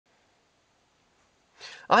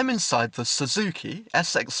I'm inside the Suzuki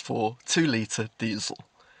SX4 2-litre diesel,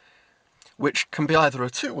 which can be either a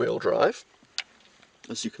two-wheel drive,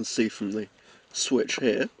 as you can see from the switch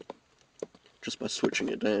here, just by switching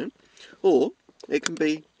it down, or it can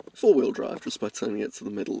be four-wheel drive, just by turning it to the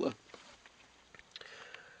middle there.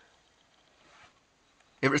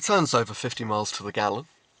 It returns over 50 miles to the gallon.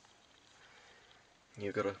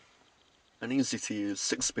 You've got an easy-to-use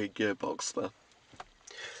 6-speed gearbox there.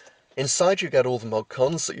 Inside you get all the mod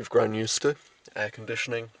cons that you've grown used to. Air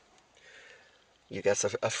conditioning. You get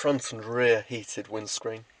a front and rear heated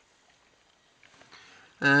windscreen.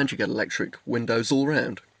 And you get electric windows all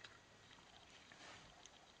round.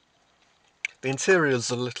 The interior's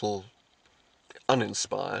a little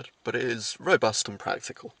uninspired, but it is robust and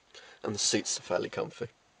practical, and the seats are fairly comfy.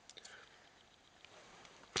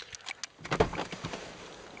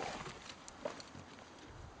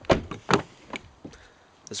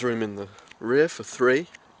 There's room in the rear for 3,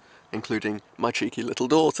 including my cheeky little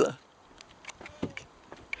daughter.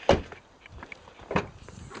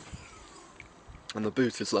 And the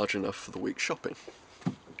boot is large enough for the week's shopping.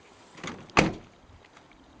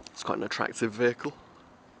 It's quite an attractive vehicle.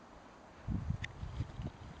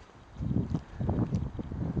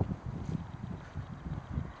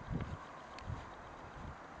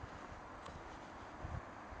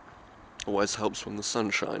 Always helps when the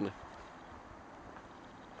sun's shining.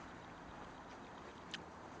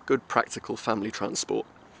 Good practical family transport.